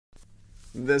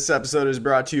This episode is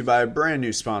brought to you by a brand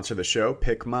new sponsor of the show,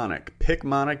 Picmonic.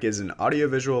 Picmonic is an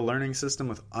audiovisual learning system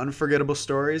with unforgettable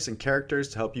stories and characters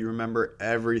to help you remember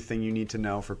everything you need to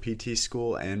know for PT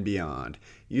school and beyond.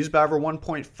 Used by over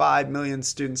 1.5 million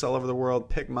students all over the world,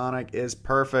 Picmonic is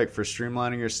perfect for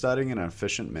streamlining your studying in an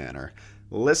efficient manner.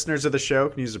 Listeners of the show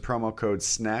can use the promo code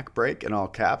SNACKBREAK in all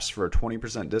caps for a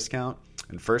 20% discount,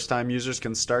 and first-time users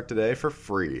can start today for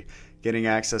free, getting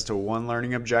access to one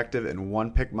learning objective and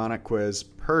one Picmonic quiz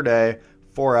per day,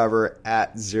 forever,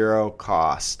 at zero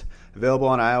cost. Available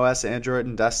on iOS, Android,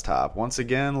 and desktop. Once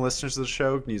again, listeners of the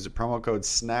show can use the promo code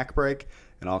SNACKBREAK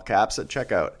in all caps at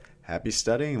checkout. Happy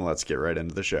studying, and let's get right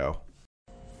into the show.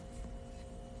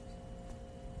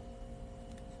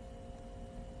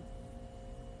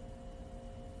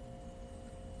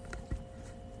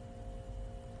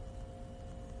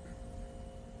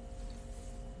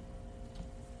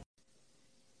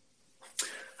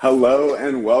 Hello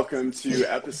and welcome to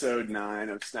episode 9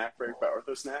 of Snack Break by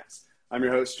OrthoSnacks. I'm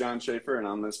your host, John Schaefer, and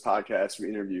on this podcast, we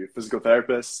interview physical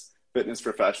therapists, fitness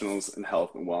professionals, and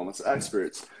health and wellness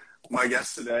experts. My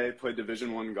guest today played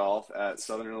Division I golf at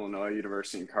Southern Illinois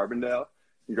University in Carbondale.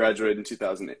 He graduated in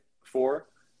 2004.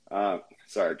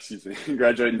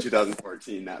 Graduated in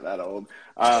 2014, not that old.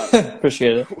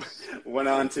 Appreciate it. Went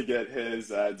on to get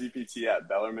his DPT at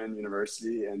Bellarmine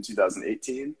University in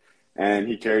 2018. And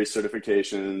he carries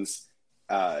certifications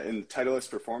in the Titleist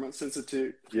Performance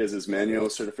Institute. He has his manual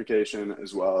certification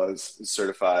as well as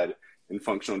certified in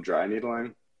functional dry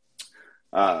needling.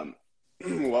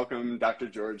 Welcome, Dr.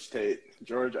 George Tate.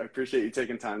 George, I appreciate you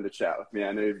taking time to chat with me.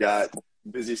 I know you've got a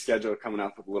busy schedule coming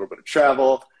up with a little bit of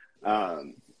travel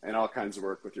and all kinds of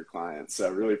work with your clients. So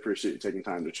I really appreciate you taking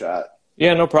time to chat.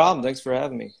 Yeah, no problem. Thanks for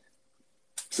having me.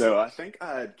 So I think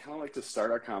I'd kind of like to start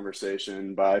our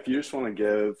conversation by, if you just want to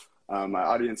give my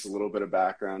audience a little bit of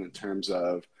background in terms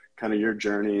of kind of your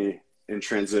journey in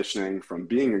transitioning from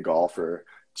being a golfer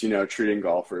to, treating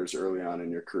golfers early on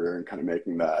in your career and kind of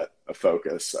making that a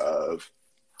focus of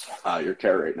your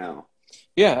care right now.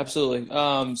 Yeah, absolutely.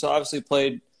 So obviously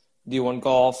played D1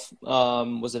 golf,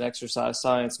 was an exercise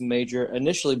science major,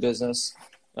 initially business,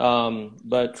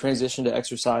 but transitioned to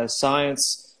exercise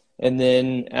science. And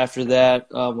then after that,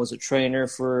 was a trainer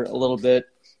for a little bit,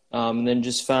 and then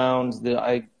just found that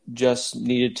I just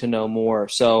needed to know more.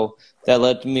 So that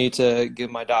led me to give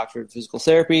my doctorate in physical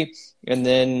therapy, and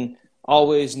then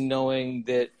always knowing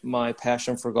that my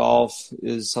passion for golf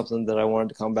is something that I wanted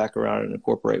to come back around and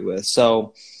incorporate with.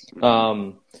 So,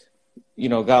 obviously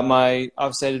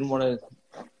I didn't want to,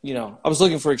 I was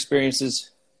looking for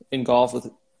experiences in golf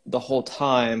with the whole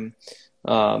time.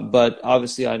 But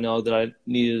obviously I know that I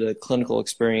needed a clinical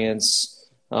experience,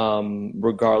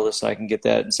 regardless. I can get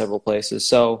that in several places.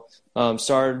 So,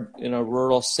 started in a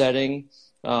rural setting,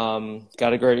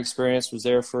 got a great experience, was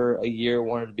there for a year,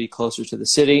 wanted to be closer to the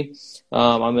city.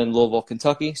 I'm in Louisville,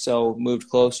 Kentucky, so moved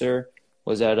closer,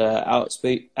 was at a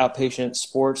outpatient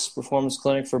sports performance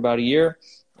clinic for about a year.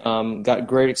 Got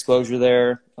great exposure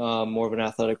there, more of an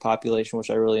athletic population, which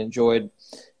I really enjoyed.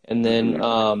 And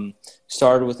then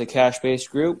started with a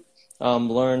cash-based group,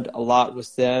 learned a lot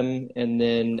with them, and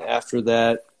then after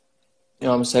that,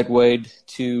 segued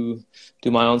to do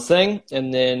my own thing,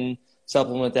 and then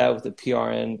supplement that with a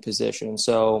PRN position.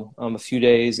 So a few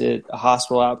days at a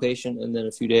hospital outpatient, and then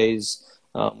a few days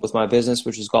with my business,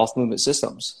 which is Golf Movement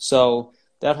Systems. So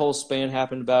that whole span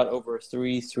happened about over a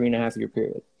 3.5 year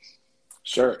period.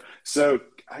 Sure. So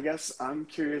I guess I'm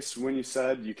curious, when you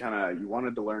said you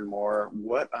wanted to learn more,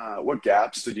 what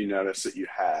gaps did you notice that you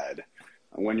had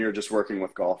when you were just working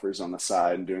with golfers on the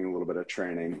side and doing a little bit of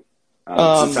training?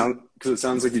 Because it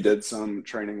sounds like you did some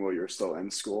training while you were still in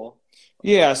school.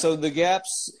 Yeah, so the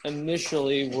gaps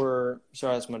initially were –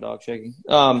 sorry, that's my dog shaking.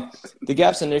 The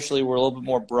gaps initially were a little bit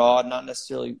more broad, not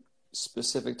necessarily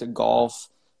specific to golf,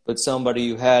 but somebody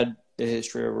who had a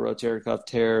history of a rotator cuff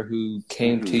tear who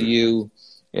came to you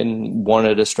and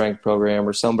wanted a strength program,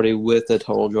 or somebody with a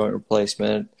total joint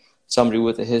replacement, somebody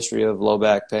with a history of low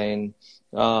back pain.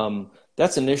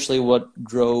 That's initially what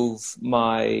drove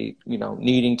my,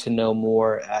 needing to know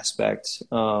more aspect,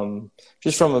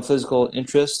 just from a physical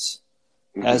interest,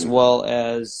 as well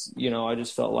as, I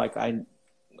just felt like I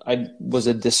was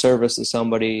a disservice to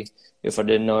somebody if I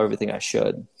didn't know everything I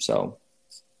should. So.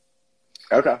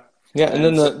 Okay. Yeah, and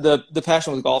then the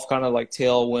passion with golf kind of like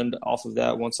tailwind off of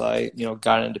that once I,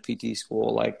 got into PT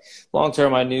school. Like long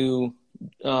term, I knew,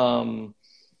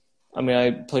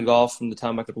 I played golf from the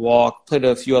time I could walk, played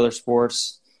a few other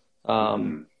sports,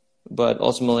 but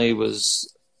ultimately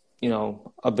was,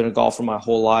 I've been a golfer my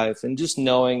whole life, and just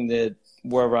knowing that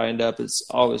wherever I end up, it's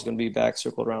always going to be back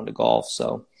circled around to golf.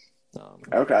 So,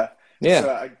 okay. Yeah.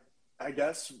 So I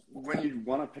guess when you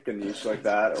want to pick a niche like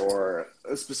that or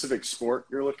a specific sport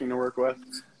you're looking to work with,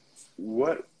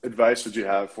 what advice would you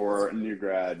have for a new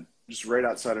grad just right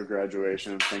outside of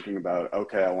graduation, thinking about,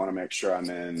 okay, I want to make sure I'm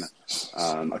in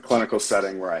a clinical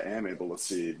setting where I am able to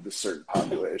see this certain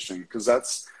population? Because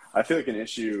I feel like an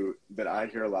issue that I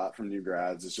hear a lot from new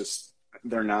grads is just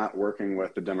they're not working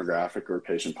with the demographic or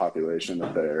patient population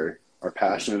that they are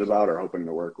passionate about or hoping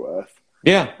to work with.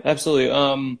 Yeah, absolutely.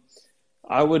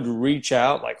 I would reach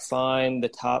out, like find the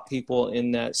top people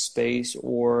in that space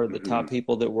or the top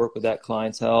people that work with that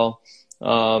clientele,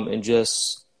 and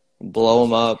just blow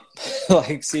them up.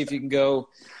 Like, see if you can go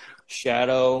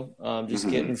shadow, just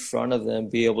get in front of them,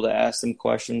 be able to ask them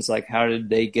questions like, how did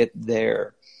they get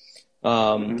there?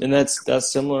 And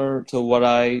that's similar to what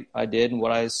I did and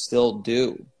what I still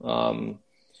do.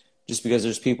 Just because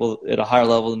there's people at a higher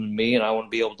level than me and I want to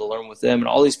be able to learn with them. And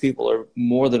all these people are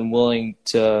more than willing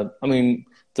to, I mean,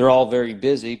 they're all very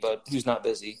busy, but who's not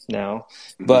busy now?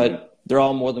 But they're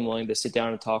all more than willing to sit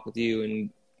down and talk with you and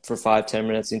for 5-10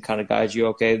 minutes and kind of guide you.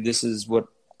 Okay, this is what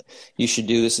you should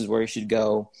do. This is where you should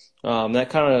go. That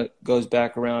kind of goes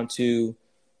back around to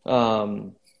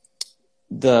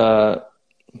the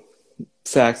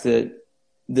fact that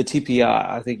the TPI,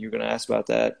 I think you're going to ask about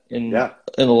that in a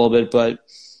little bit, but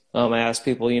I asked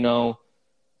people,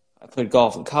 I played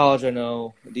golf in college. I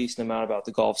know a decent amount about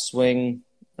the golf swing.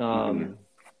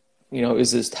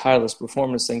 Is this tireless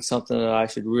performance thing something that I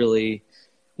should really,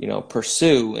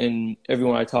 pursue? And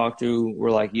everyone I talked to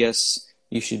were like, yes,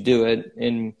 you should do it.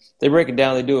 And they break it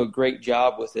down. They do a great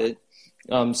job with it.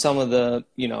 Some of the,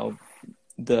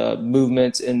 the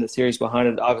movements and the theories behind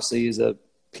it, obviously, as a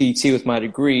PT with my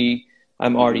degree,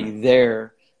 I'm already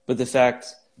there. But the fact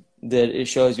that it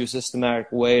shows you a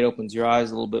systematic way, it opens your eyes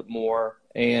a little bit more,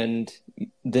 and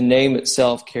the name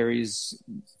itself carries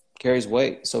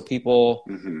weight. So people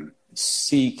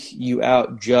seek you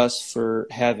out just for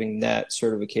having that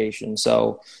certification.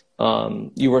 So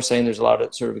you were saying there's a lot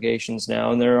of certifications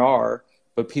now, and there are,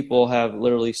 but people have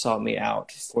literally sought me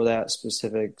out for that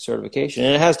specific certification,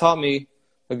 and it has taught me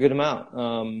a good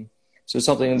amount. So it's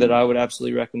something that I would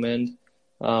absolutely recommend.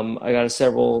 I got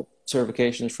several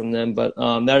certifications from them, but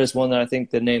that is one that I think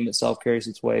the name itself carries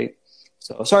its weight.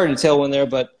 So sorry to tailwind there,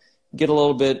 but get a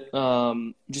little bit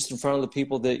just in front of the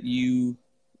people that you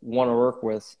want to work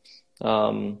with.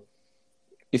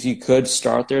 If you could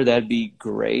start there, that'd be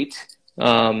great.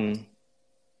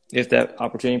 If that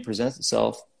opportunity presents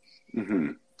itself.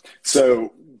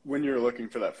 So when you were looking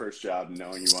for that first job,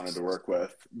 knowing you wanted to work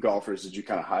with golfers, did you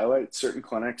kind of highlight certain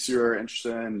clinics you were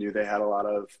interested in, knew they had a lot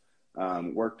of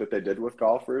work that they did with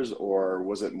golfers, or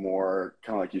was it more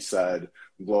kind of like you said,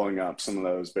 blowing up some of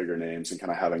those bigger names and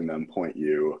kind of having them point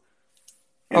you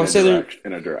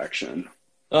in a direction?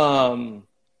 Kind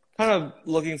of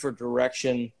looking for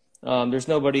direction. There's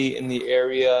nobody in the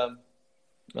area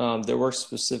that works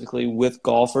specifically with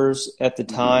golfers at the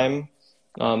time.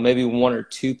 Maybe one or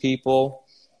two people.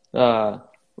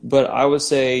 But I would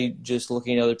say just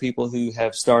looking at other people who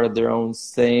have started their own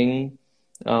thing,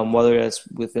 whether that's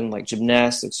within like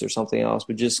gymnastics or something else,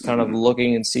 but just kind of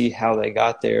looking and see how they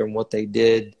got there and what they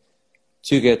did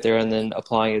to get there, and then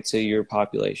applying it to your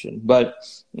population. But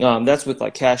that's with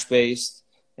like cash-based.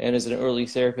 And as an early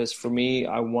therapist, for me,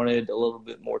 I wanted a little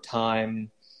bit more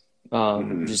time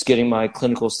just getting my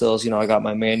clinical skills. I got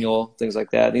my manual, things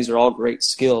like that. These are all great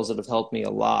skills that have helped me a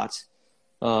lot.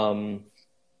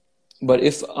 But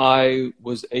if I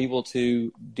was able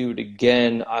to do it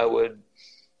again, I would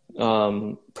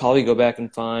probably go back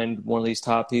and find one of these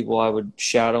top people. I would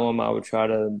shadow them. I would try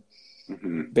to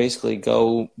basically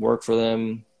go work for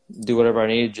them, do whatever I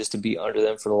needed just to be under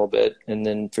them for a little bit, and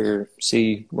then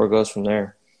see where it goes from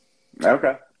there.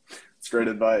 Okay. That's great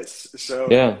advice. So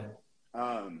yeah.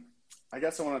 I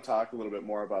guess I want to talk a little bit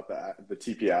more about the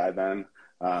TPI then.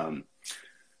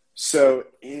 So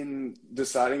in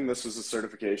deciding this was a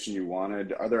certification you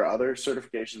wanted, are there other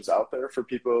certifications out there for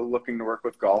people looking to work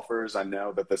with golfers? I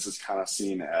know that this is kind of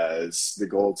seen as the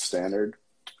gold standard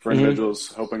for individuals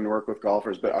hoping to work with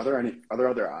golfers, but are there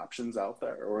other options out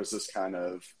there, or is this kind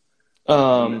of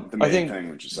the main thing,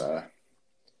 would you say?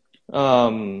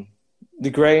 The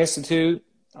Gray Institute,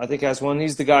 I think, has one.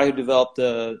 He's the guy who developed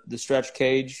the stretch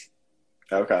cage.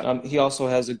 Okay. He also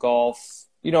has a golf.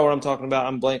 You know what I'm talking about?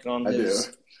 I'm blanking on his.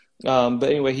 I do. But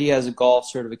anyway, he has a golf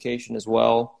certification as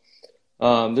well.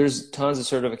 There's tons of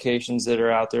certifications that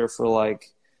are out there for like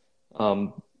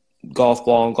golf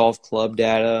ball and golf club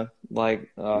data. Like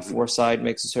Foresight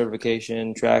makes a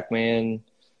certification, TrackMan.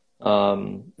 I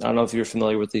don't know if you're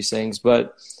familiar with these things,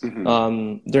 but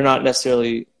they're not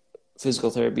necessarily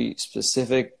physical therapy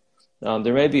specific.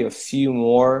 There may be a few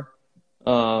more,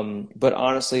 but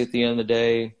honestly, at the end of the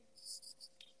day,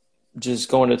 just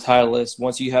going to Titleist,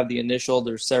 once you have the initial,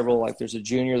 there's several, like there's a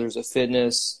junior, there's a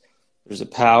fitness, there's a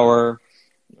power.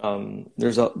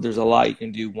 There's a lot you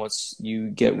can do once you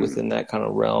get within that kind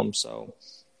of realm. So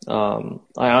I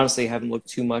honestly haven't looked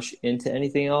too much into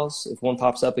anything else. If one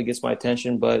pops up, it gets my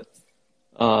attention. But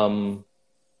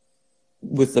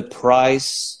with the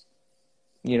price,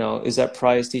 is that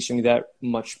price teaching me that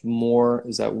much more?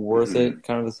 Is that worth it?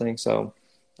 Kind of a thing. So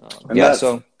and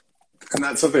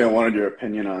that's something I wanted your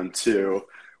opinion on too.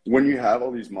 When you have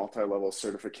all these multi-level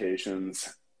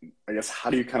certifications, I guess, how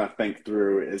do you kind of think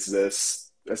through, is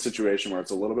this a situation where it's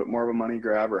a little bit more of a money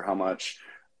grab, or how much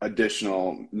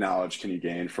additional knowledge can you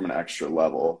gain from an extra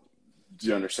level? Do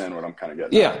you understand what I'm kind of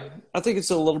getting at? Yeah, I think it's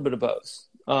a little bit of both.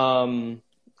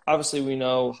 Obviously, we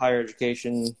know higher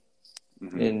education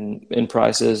in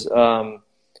prices, the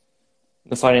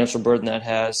financial burden that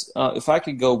has. If I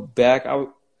could go back, I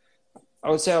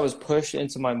would say I was pushed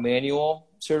into my manual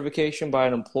certification by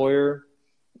an employer.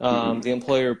 The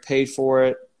employer paid for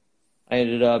it. I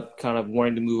ended up kind of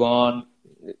wanting to move on.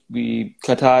 We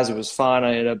cut ties. It was fine.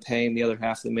 I ended up paying the other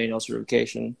half of the manual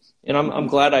certification, and I'm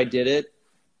glad I did it.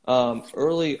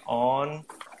 Early on,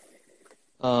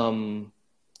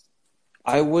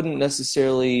 I wouldn't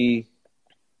necessarily.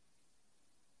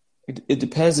 It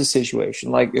depends the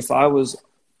situation. Like if I was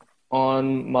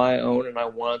on my own and I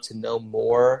wanted to know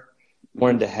more,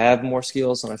 wanted to have more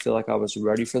skills, and I feel like I was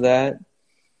ready for that,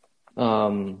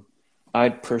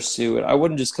 I'd pursue it. I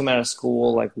wouldn't just come out of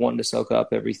school like wanting to soak up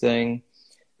everything.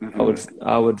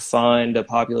 I would find a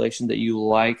population that you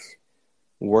like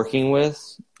working with.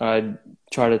 I'd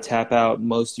try to tap out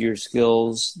most of your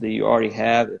skills that you already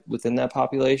have within that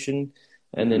population,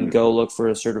 and then go look for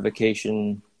a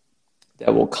certification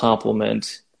that will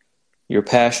complement your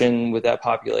passion with that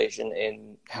population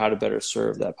and how to better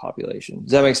serve that population.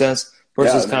 Does that make sense?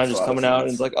 Versus kind of just coming out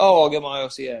and like, oh, I'll get my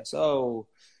OCS. Oh,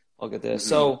 I'll get this.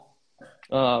 So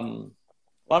a lot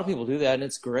of people do that, and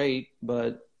it's great,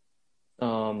 but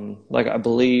like I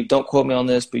believe, don't quote me on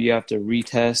this, but you have to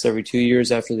retest every 2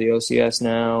 years after the OCS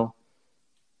now.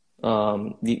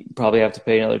 You probably have to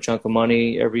pay another chunk of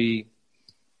money every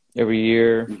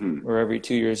year or every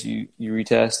 2 years you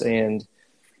retest, and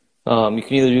you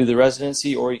can either do the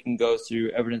residency or you can go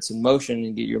through evidence in motion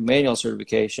and get your manual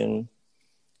certification.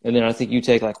 And then I think you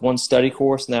take like one study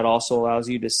course, and that also allows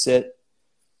you to sit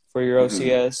for your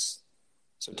OCS.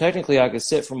 So technically I could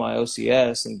sit for my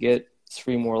OCS and get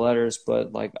 3 more letters,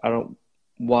 but like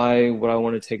why would I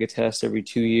want to take a test every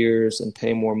 2 years and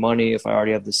pay more money if I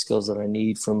already have the skills that I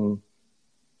need from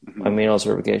my manual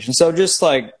certification? So just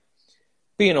like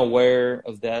being aware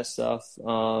of that stuff,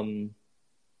 and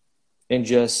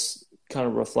just kind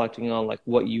of reflecting on like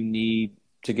what you need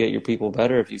to get your people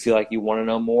better. If you feel like you want to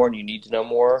know more and you need to know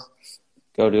more,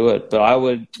 go do it. But I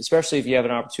would, especially if you have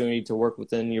an opportunity to work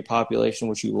within your population,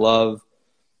 which you love,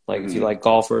 like if you like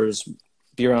golfers,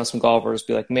 be around some golfers,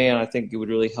 be like, man, I think it would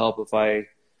really help if I,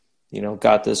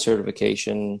 got this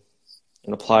certification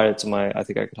and applied it to I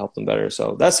think I could help them better.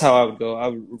 So that's how I would go. I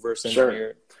would reverse engineer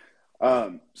it.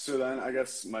 So then I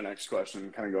guess my next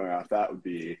question, kind of going off that, would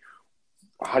be,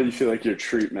 how do you feel like your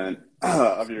treatment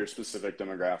of your specific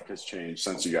demographic has changed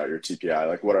since you got your TPI?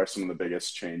 Like, what are some of the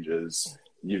biggest changes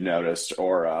you've noticed,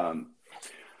 or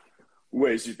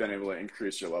ways you've been able to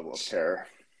increase your level of care?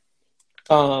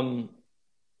 Being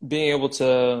able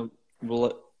to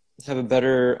have a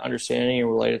better understanding and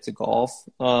relate it to golf.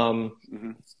 I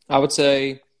would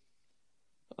say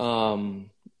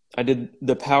I did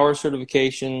the power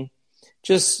certification,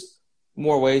 just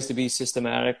more ways to be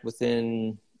systematic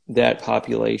within that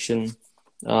population.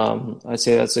 I'd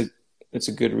say it's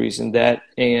a good reason. That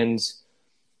and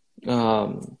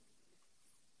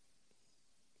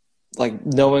like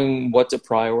knowing what to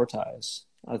prioritize,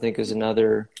 I think is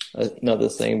another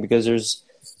thing, because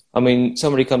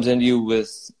somebody comes into you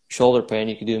with shoulder pain,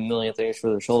 you can do a million things for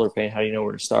their shoulder pain. How do you know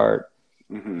where to start?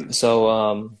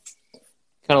 So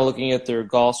kind of looking at their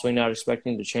golf swing, not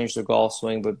expecting to change their golf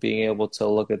swing, but being able to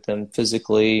look at them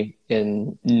physically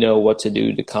and know what to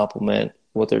do to complement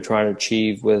what they're trying to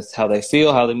achieve with how they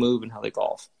feel, how they move, and how they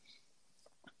golf.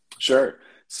 Sure.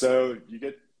 So you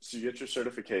get your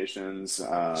certifications,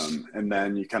 and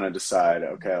then you kind of decide,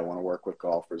 okay, I want to work with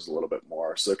golfers a little bit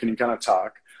more. So can you kind of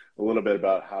talk a little bit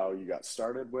about how you got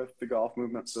started with the golf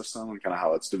movement system and kind of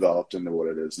how it's developed into what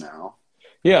it is now?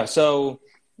 Yeah. So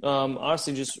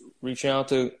honestly, just reaching out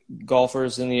to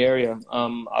golfers in the area.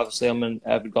 Obviously, I'm an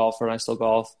avid golfer and I still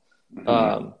golf.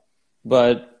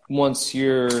 But once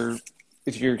you're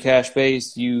if you're cash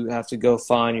based, you have to go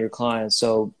find your clients.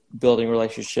 So building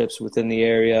relationships within the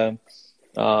area,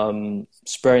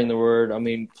 spreading the word. I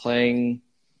mean, playing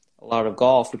a lot of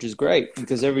golf, which is great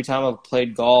because every time I've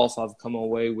played golf, I've come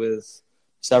away with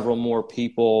several more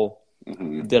people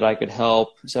that I could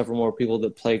help, several more people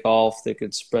that play golf that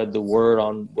could spread the word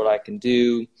on what I can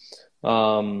do.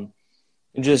 And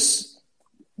just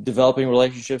developing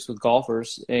relationships with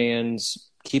golfers and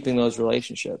keeping those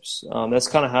relationships. That's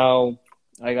kind of how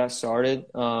I got started.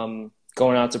 Going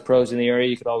out to pros in the area,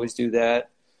 you could always do that.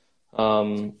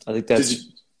 I think that's.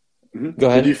 Go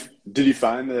ahead. Did you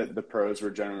find that the pros were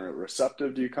generally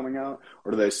receptive to you coming out,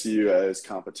 or do they see you as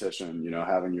competition? You know,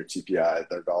 having your TPI,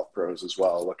 their golf pros as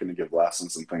well, looking to give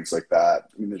lessons and things like that.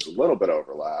 I mean, there's a little bit of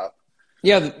overlap.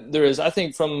 Yeah, there is. I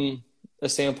think from a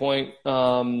standpoint,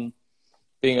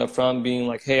 being upfront, being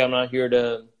like, "Hey, I'm not here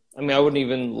to." I mean, I wouldn't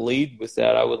even lead with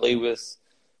that. I would lead with,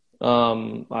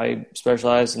 I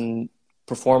specialize in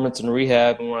performance and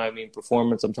rehab, and when I mean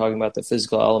performance, I'm talking about the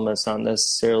physical elements, not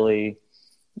necessarily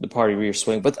the part of your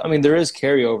swing. But I mean, there is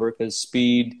carryover because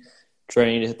speed,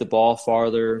 training to hit the ball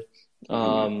farther,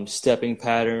 stepping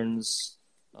patterns.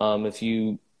 If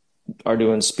you are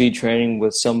doing speed training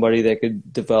with somebody that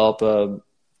could develop a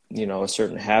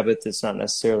certain habit that's not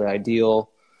necessarily ideal.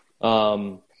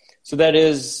 So that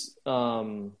is, I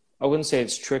wouldn't say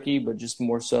it's tricky, but just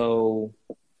more so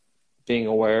being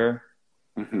aware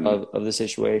of the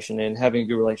situation and having a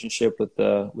good relationship with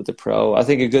the pro. I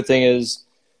think a good thing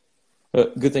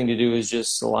to do is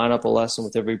just line up a lesson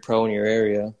with every pro in your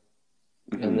area.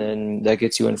 And then that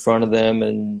gets you in front of them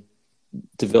and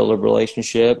develop a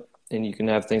relationship, and you can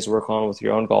have things to work on with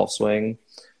your own golf swing.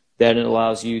 Then it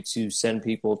allows you to send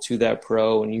people to that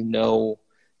pro, and you know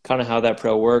kind of how that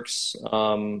pro works.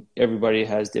 Everybody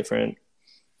has different,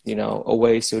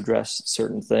 ways to address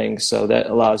certain things. So that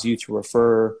allows you to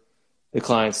refer the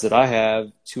clients that I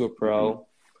have to a pro.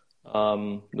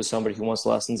 With somebody who wants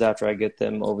lessons after I get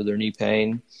them over their knee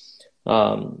pain.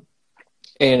 And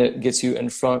it gets you in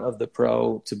front of the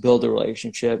pro to build a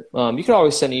relationship. You can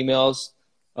always send emails.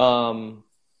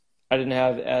 I didn't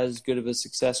have as good of a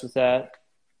success with that.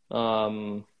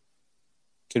 Could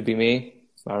be me.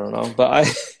 I don't know. But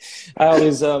I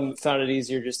always found it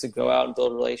easier just to go out and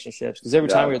build relationships because every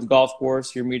time you're at the golf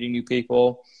course, you're meeting new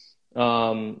people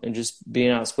and just being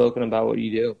outspoken about what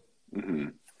you do.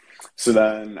 So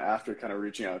then after kind of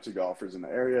reaching out to golfers in the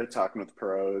area, talking with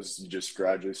pros, you just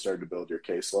gradually started to build your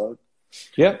caseload?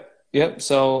 Yep.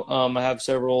 So I have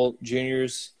several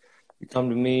juniors who come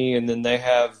to me, and then they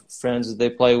have friends that they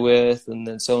play with, and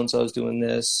then so-and-so is doing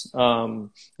this.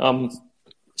 I'm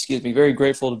very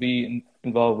grateful to be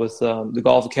involved with the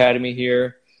Golf Academy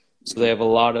here. So they have a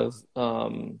lot of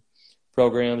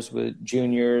programs with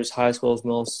juniors, high schools,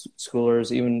 middle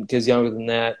schoolers, even kids younger than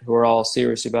that who are all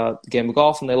serious about the game of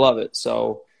golf and they love it.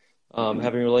 So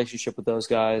having a relationship with those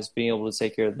guys, being able to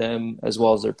take care of them as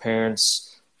well as their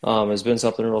parents has been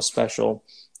something real special.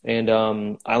 And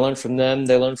I learned from them.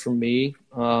 They learned from me.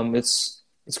 It's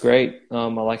great. I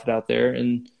like it out there.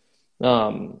 And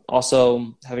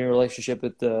also having a relationship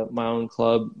with my own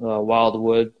club,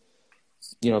 Wildwood,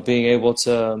 being able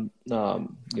to,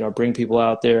 bring people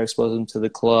out there, expose them to the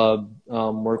club,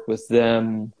 work with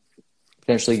them,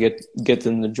 potentially get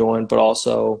them to join, but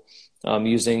also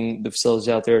using the facilities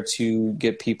out there to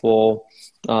get people,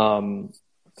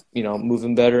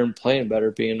 moving better and playing better,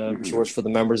 being a source for the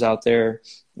members out there.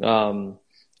 Going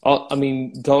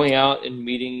out and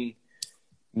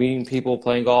meeting people,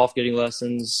 playing golf, getting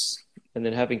lessons, and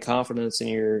then having confidence in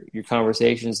your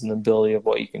conversations and the ability of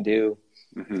what you can do.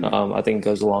 I think it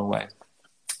goes a long way.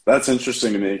 That's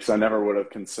interesting to me because I never would have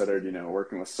considered,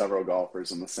 working with several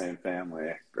golfers in the same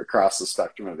family across the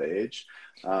spectrum of age.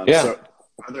 So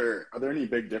are there any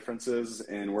big differences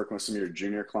in working with some of your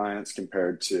junior clients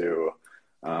compared to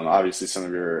obviously some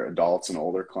of your adults and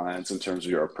older clients in terms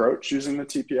of your approach using the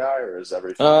TPI, or is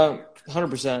everything?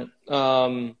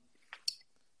 100%.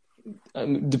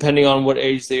 Depending on what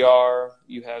age they are,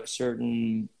 you have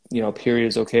certain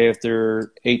periods. Okay, if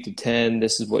they're 8 to 10,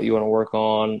 this is what you want to work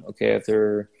on. Okay, if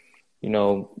they're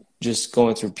just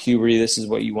going through puberty, this is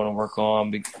what you want to work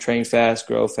on. Train fast,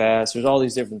 grow fast. There's all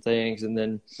these different things. And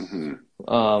then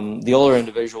the older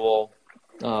individual,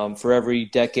 for every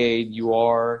decade you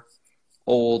are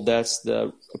old, that's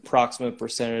the approximate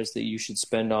percentage that you should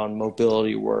spend on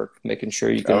mobility work, making sure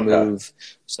you can move.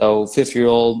 So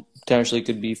 50-year-old potentially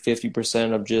could be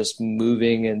 50% of just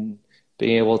moving and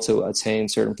being able to attain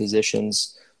certain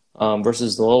positions,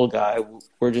 versus the little guy.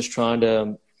 We're just trying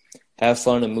to have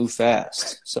fun and move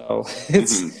fast. So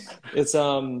it's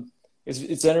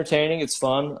entertaining. It's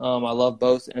fun. I love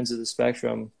both ends of the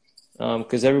spectrum.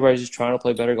 because everybody's just trying to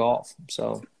play better golf.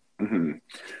 So, hmm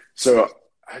So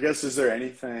I guess, is there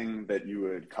anything that you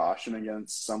would caution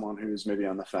against someone who's maybe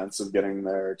on the fence of getting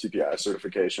their TPI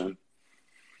certification?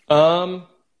 um,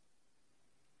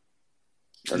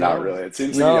 Or not no, really? It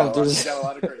seems like no, you there's got a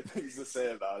lot of great things to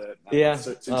say about it. It yeah,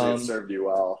 seems like it served you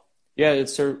well. yeah, it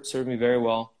served me very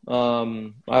well.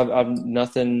 I've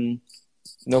nothing,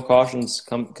 no cautions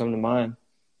come to mind.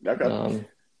 Okay. Um,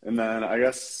 And then I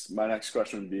guess my next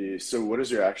question would be, so what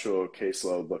is your actual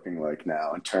caseload looking like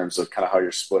now in terms of kind of how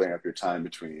you're splitting up your time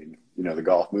between, the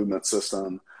golf movement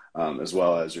system, as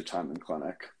well as your time in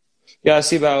clinic? yeah, I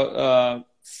see about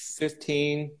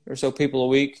 15 or so people a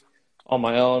week on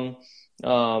my own.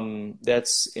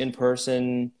 That's in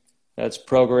person, that's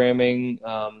programming,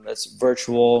 that's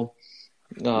virtual.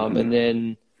 hmm And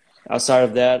then outside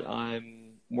of that, I'm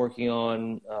working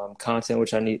on content,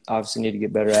 which I obviously need to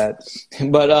get better at.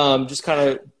 But just kind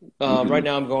of right hmm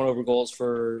now, I'm going over goals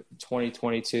for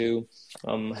 2022,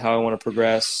 how I want to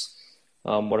progress,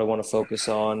 what I want to focus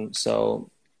on. So,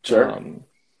 Sure. um,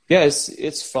 yeah,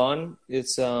 it's fun.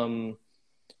 It's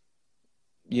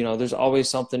there's always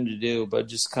something to do, but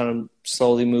just kind of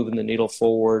slowly moving the needle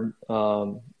forward.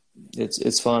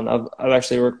 It's fun. I've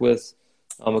actually worked with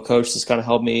a coach that's kind of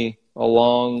helped me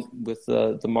along with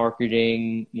the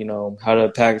marketing, how to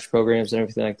package programs and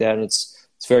everything like that. And it's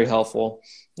very helpful.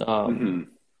 Um, hmm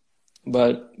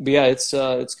but yeah, it's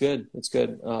good. It's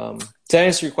good. To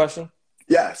answer your question,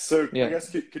 Yeah. So I yeah. guess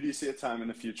could you see a time in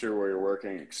the future where you're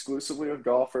working exclusively with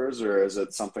golfers, or is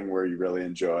it something where you really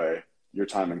enjoy your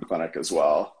time in clinic as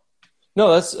well?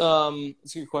 No, that's a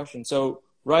good question. So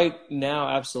right now,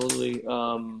 absolutely,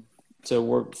 to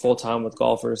work full time with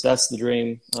golfers, that's the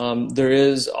dream. There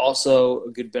is also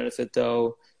a good benefit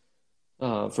though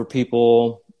for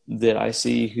people that I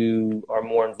see who are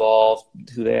more involved,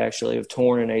 who they actually have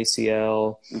torn an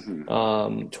ACL, hmm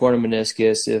torn a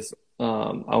meniscus. If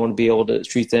I want to be able to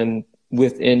treat them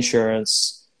with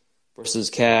insurance versus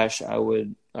cash,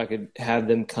 I could have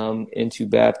them come into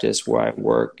Baptist where I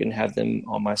work and have them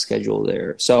on my schedule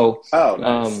there. So Oh,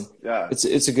 nice. Yeah.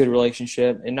 it's a good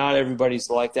relationship, and not everybody's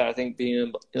like that. I think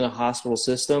being in a hospital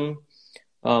system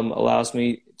allows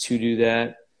me to do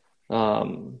that.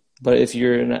 But if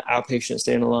you're in an outpatient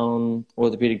standalone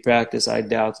orthopedic practice, I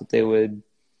doubt that they would.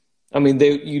 I mean,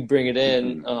 you'd bring it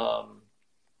in, hmm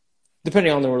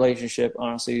depending on the relationship.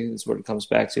 Honestly, is what it comes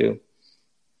back to.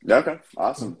 Okay,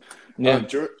 awesome. Yeah,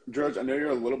 George, I know you're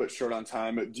a little bit short on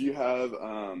time, but do you have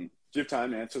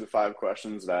time to answer the 5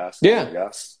 questions that I ask all my yeah,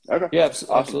 guests? Okay, yeah,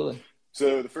 awesome. absolutely.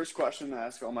 So the first question I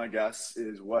ask all my guests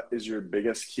is, what is your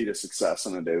biggest key to success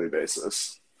on a daily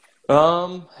basis?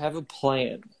 Have a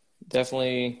plan.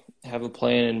 Definitely have a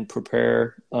plan and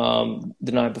prepare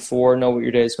the night before. Know what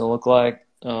your day is going to look like.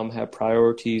 Have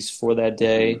priorities for that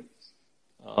day,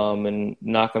 hmm and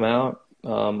knock them out.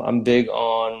 I'm big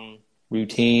on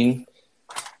routine.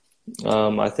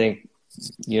 I think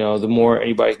the more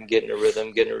anybody can get in a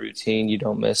rhythm, get in a routine, you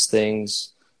don't miss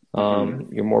things. hmm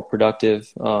You're more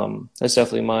productive. That's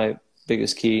definitely my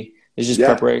biggest key. It's just Yeah,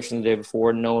 preparation the day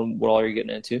before, knowing what all you're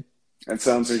getting into. it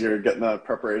sounds like you're getting the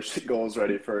preparation goals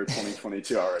ready for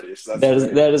 2022 already, so that's That is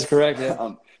great. that is correct.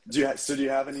 Yeah. Do you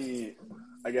have any,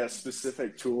 I guess,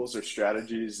 specific tools or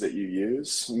strategies that you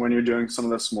use when you're doing some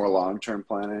of this more long-term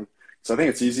planning? So I think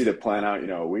it's easy to plan out,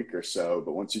 a week or so,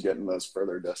 but once you get in those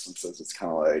further distances, it's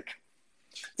kind of like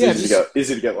it's Yeah, just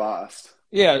easy to get lost.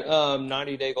 yeah,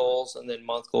 90-day goals and then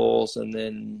month goals and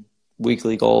then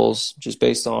weekly goals, just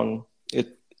based on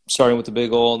it, starting with the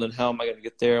big goal and then how am I going to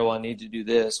get there? Well, I need to do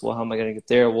this. Well, how am I going to get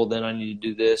there? Well, then I need to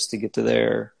do this to get to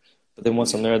there. But then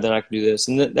once I'm there, then I can do this.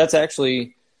 And that's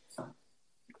actually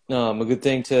a good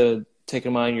thing to take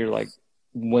in mind. You're like,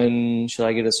 when should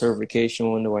I get a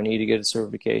certification? When do I need to get a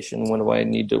certification? When do I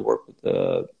need to work with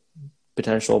a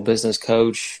potential business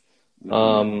coach? hmm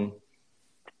Um,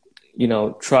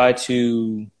 try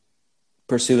to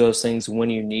pursue those things when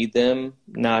you need them,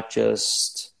 not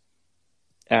just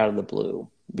out of the blue,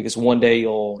 because one day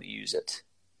you'll use it.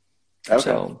 Okay.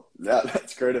 So, Yeah,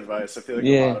 that's great advice. I feel like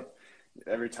yeah,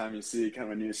 every time you see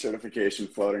kind of a new certification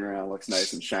floating around, looks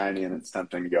nice and shiny, and it's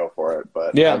tempting to go for it.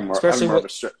 But yeah, having more of a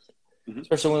strict.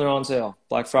 especially when they're on sale,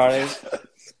 Black Fridays.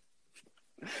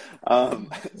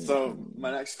 So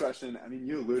my next question, I mean,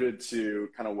 you alluded to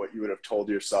kind of what you would have told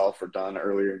yourself or done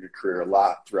earlier in your career a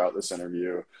lot throughout this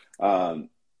interview.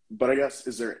 But I guess,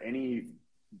 is there any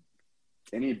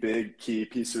big key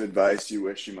piece of advice you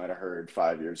wish you might have heard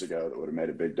 5 years ago that would have made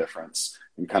a big difference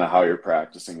in kind of how you're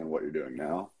practicing and what you're doing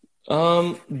now?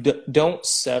 Don't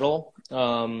settle.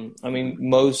 I mean,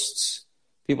 most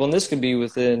people, and this could be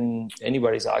within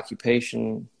anybody's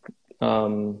occupation.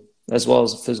 as well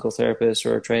as a physical therapist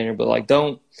or a trainer. But like,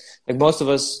 don't, like most of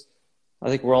us, I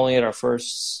think we're only at our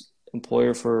first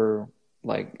employer for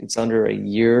like, it's under a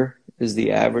year is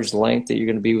the average length that you're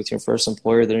going to be with your first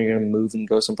employer. Then you're going to move and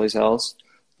go someplace else.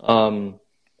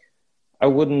 I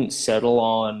wouldn't settle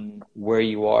on where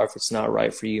you are if it's not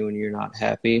right for you and you're not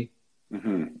happy.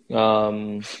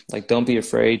 Like, don't be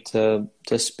afraid to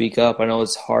speak up. I know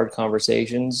it's hard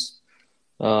conversations,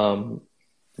 but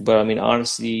I mean,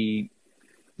 honesty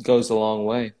goes a long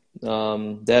way.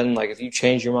 Then, like, if you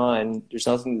change your mind, there's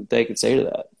nothing that they could say to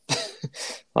that.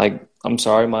 Like, I'm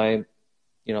sorry,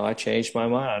 I changed my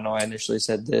mind. I know I initially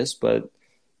said this, but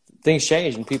things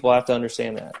change and people have to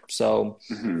understand that. So,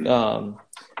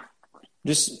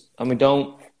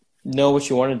 don't know what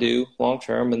you want to do long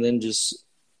term, and then just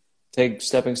take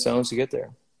stepping stones to get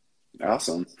there.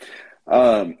 Awesome.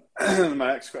 My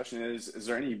next question is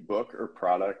there any book or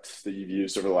product that you've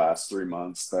used over the last 3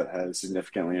 months that has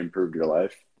significantly improved your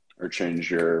life or changed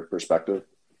your perspective?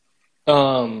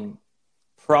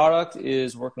 Product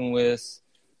is working with,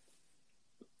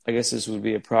 I guess this would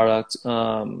be a product,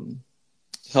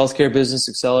 Healthcare Business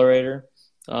Accelerator.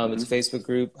 It's a Facebook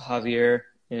group, Javier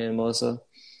and Melissa.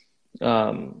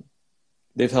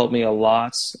 They've helped me a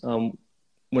lot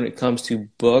when it comes to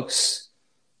books.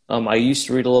 I used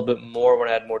to read a little bit more when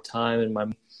I had more time in my,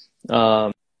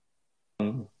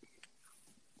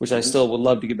 which I still would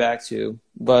love to get back to.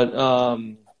 But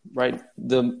right,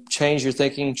 the change your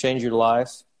thinking, change your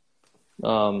life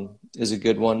is a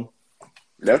good one.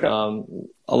 Okay.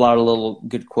 A lot of little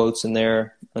good quotes in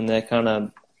there, and that kind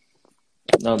of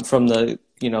from the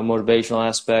motivational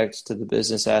aspects to the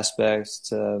business aspects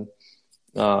to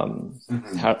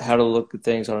how to look at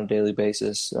things on a daily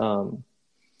basis.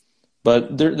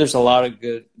 But there's a lot of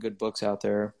good books out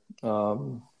there.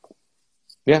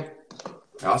 Yeah.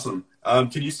 Awesome.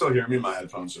 Can you still hear me? My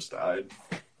headphones just died.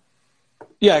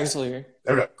 Yeah, I can still hear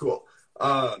you. Okay, cool.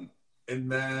 And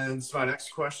then, so my next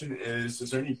question is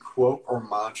there any quote or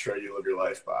mantra you live your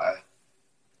life by?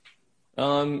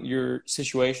 Your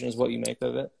situation is what you make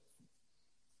of it.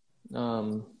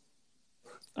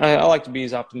 I like to be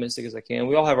as optimistic as I can.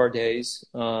 We all have our days,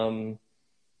 but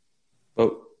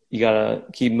you gotta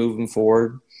keep moving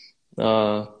forward.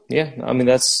 I mean,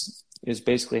 is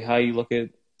basically how you look at.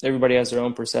 Everybody has their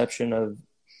own perception of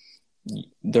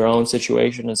their own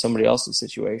situation and somebody else's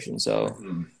situation.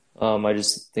 So, I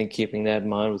just think keeping that in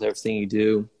mind with everything you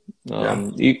do,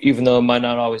 even though it might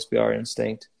not always be our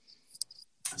instinct.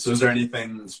 So, is there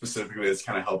anything specifically that's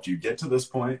kind of helped you get to this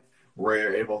point where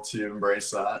you're able to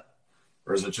embrace that?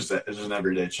 Or is it just an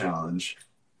everyday challenge?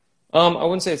 I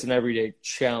wouldn't say it's an everyday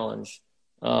challenge.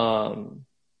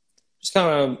 Just kind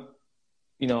of,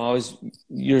 I always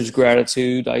use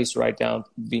gratitude. I used to write down,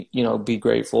 be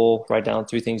grateful, write down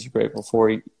 3 things you're grateful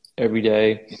for every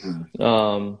day.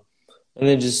 And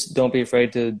then just don't be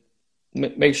afraid to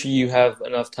make sure you have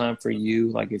enough time for you.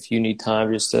 Like if you need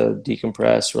time just to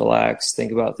decompress, relax,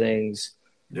 think about things.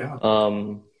 Yeah.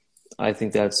 I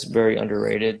think that's very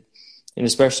underrated. And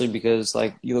especially because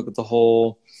like you look at the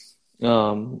whole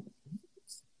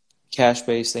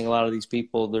cash-based thing, a lot of these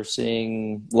people, they're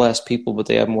seeing less people, but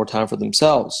they have more time for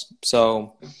themselves.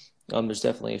 So there's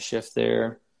definitely a shift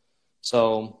there.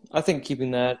 So I think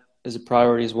keeping that as a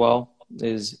priority as well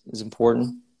is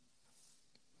important.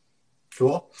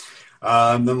 Cool.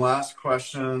 Then last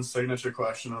question, signature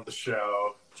question of the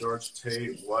show. George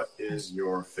Tate, what is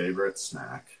your favorite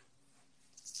snack?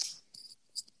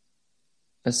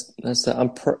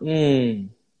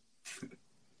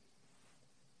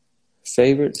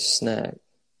 Favorite snack.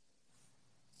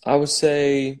 I would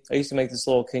say I used to make this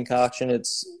little concoction.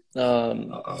 It's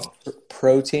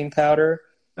protein powder.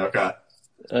 Okay.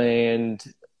 And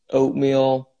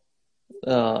oatmeal.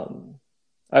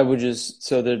 I would just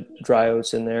so the dry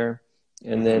oats in there,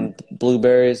 and then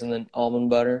blueberries, and then almond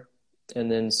butter, and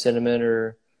then cinnamon,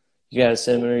 or you can add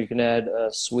cinnamon, or you can add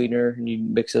a sweetener, and you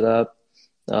mix it up.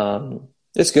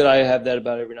 It's good. I have that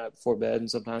about every night before bed, and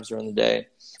sometimes during the day.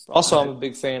 Also, I'm a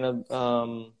big fan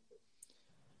of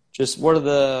just what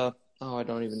are I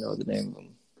don't even know the name of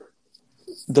them.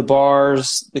 The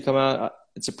bars that come out.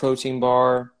 It's a protein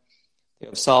bar. They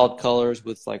have solid colors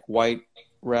with like white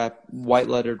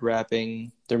lettered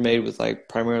wrapping. They're made with like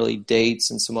primarily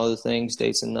dates and some other things,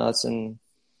 dates and nuts. And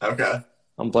okay,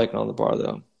 I'm blanking on the bar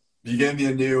though. You gave me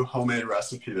a new homemade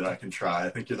recipe that I can try. I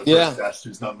think you're the first guest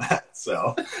who's done that.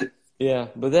 So yeah,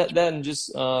 but that and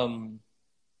just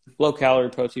low calorie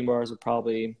protein bars are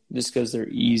probably just because they're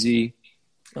easy.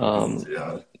 Quick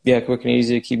and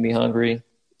easy to keep me hungry,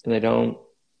 and they don't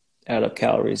add up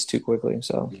calories too quickly.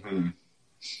 So.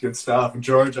 Good stuff.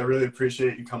 George, I really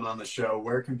appreciate you coming on the show.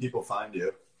 Where can people find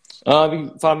you? You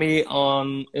can find me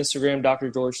on Instagram, Dr.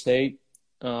 George Tate.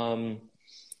 And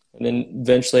then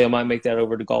eventually I might make that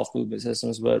over to Golf Movement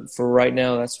Systems. But for right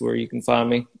now, that's where you can find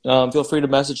me. Feel free to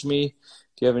message me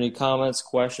if you have any comments,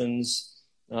 questions.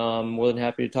 More than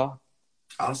happy to talk.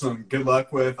 Awesome. Good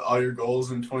luck with all your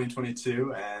goals in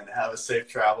 2022 and have a safe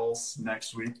travels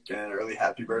next week and early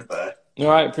happy birthday. All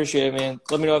right. Appreciate it, man.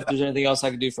 Let me know if there's anything else I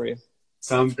can do for you.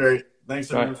 Sounds great.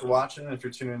 Thanks everyone for watching. If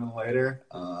you're tuning in later,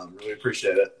 really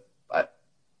appreciate it. Bye.